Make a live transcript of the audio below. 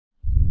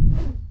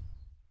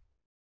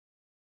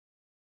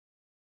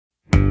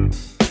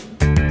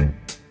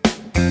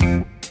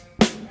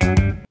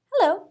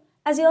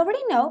As you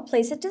already know,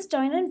 Placeit just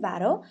joined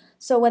Envato,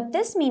 so what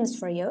this means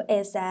for you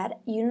is that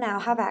you now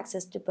have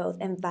access to both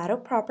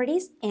Envato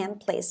properties and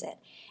Placeit.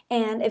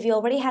 And if you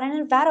already had an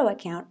Envato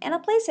account and a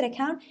Placeit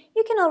account,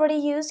 you can already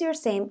use your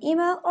same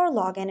email or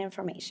login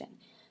information.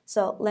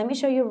 So let me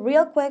show you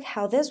real quick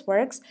how this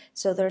works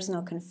so there's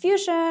no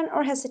confusion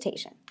or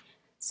hesitation.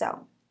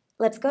 So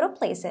let's go to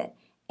Placeit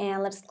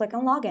and let's click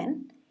on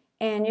Login,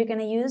 and you're going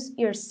to use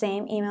your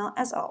same email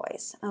as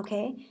always,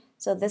 okay?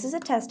 So this is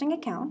a testing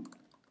account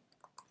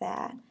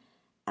that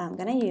I'm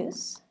going to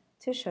use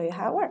to show you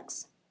how it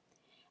works.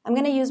 I'm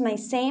going to use my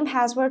same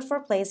password for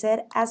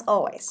Placeit as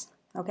always,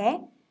 okay?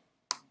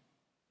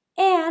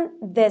 And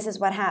this is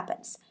what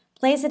happens.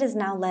 Placeit is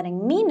now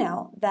letting me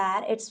know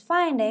that it's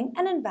finding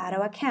an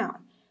Envato account.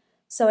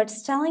 So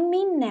it's telling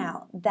me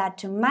now that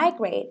to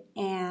migrate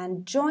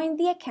and join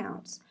the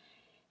accounts,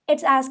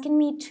 it's asking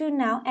me to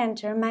now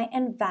enter my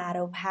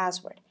Envato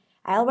password.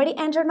 I already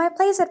entered my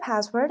Placeit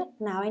password.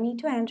 Now I need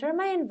to enter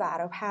my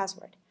Envato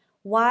password.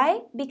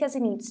 Why? Because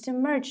it needs to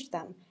merge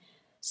them.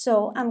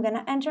 So I'm going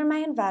to enter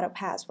my Envato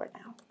password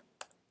now.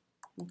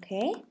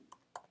 Okay.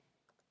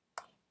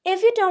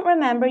 If you don't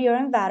remember your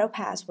Envato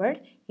password,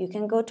 you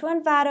can go to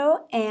Envato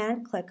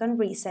and click on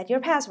Reset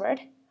Your Password.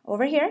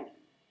 Over here,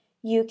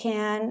 you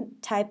can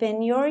type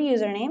in your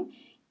username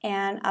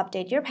and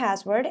update your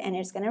password, and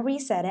it's going to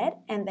reset it.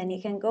 And then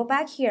you can go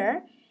back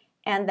here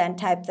and then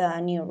type the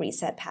new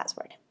reset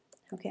password.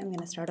 Okay, I'm going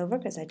to start over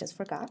because I just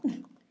forgot.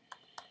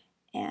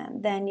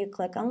 And then you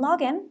click on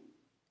Login,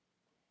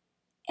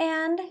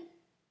 and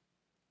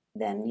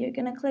then you're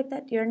going to click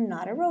that you're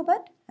not a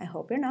robot. I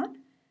hope you're not.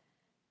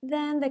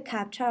 Then the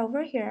CAPTCHA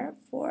over here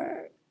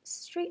for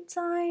street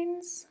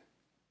signs.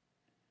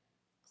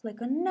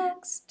 Click on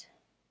Next.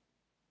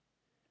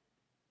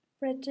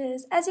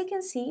 Bridges. As you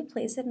can see,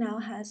 Placeit now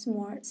has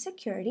more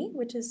security,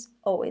 which is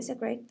always a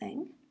great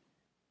thing.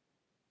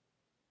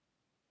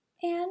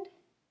 And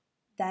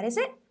that is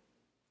it.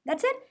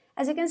 That's it.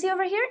 As you can see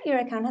over here, your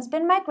account has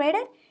been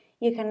migrated.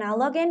 You can now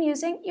log in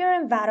using your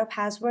Envato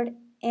password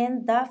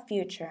in the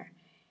future.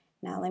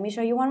 Now let me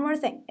show you one more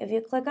thing. If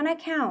you click on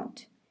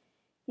Account,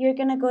 you're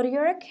going to go to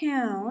your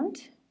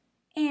account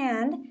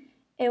and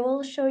it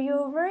will show you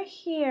over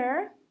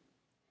here.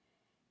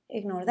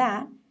 Ignore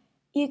that.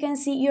 You can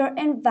see your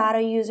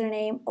Envato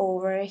username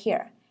over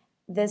here.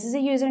 This is a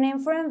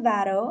username for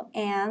Envato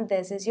and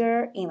this is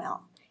your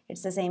email.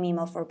 It's the same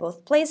email for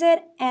both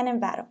Placeit and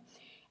Envato.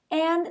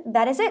 And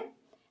that is it.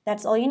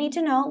 That's all you need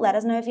to know. Let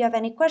us know if you have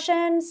any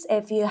questions.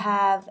 If you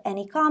have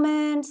any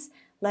comments,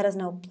 let us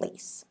know,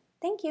 please.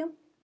 Thank you.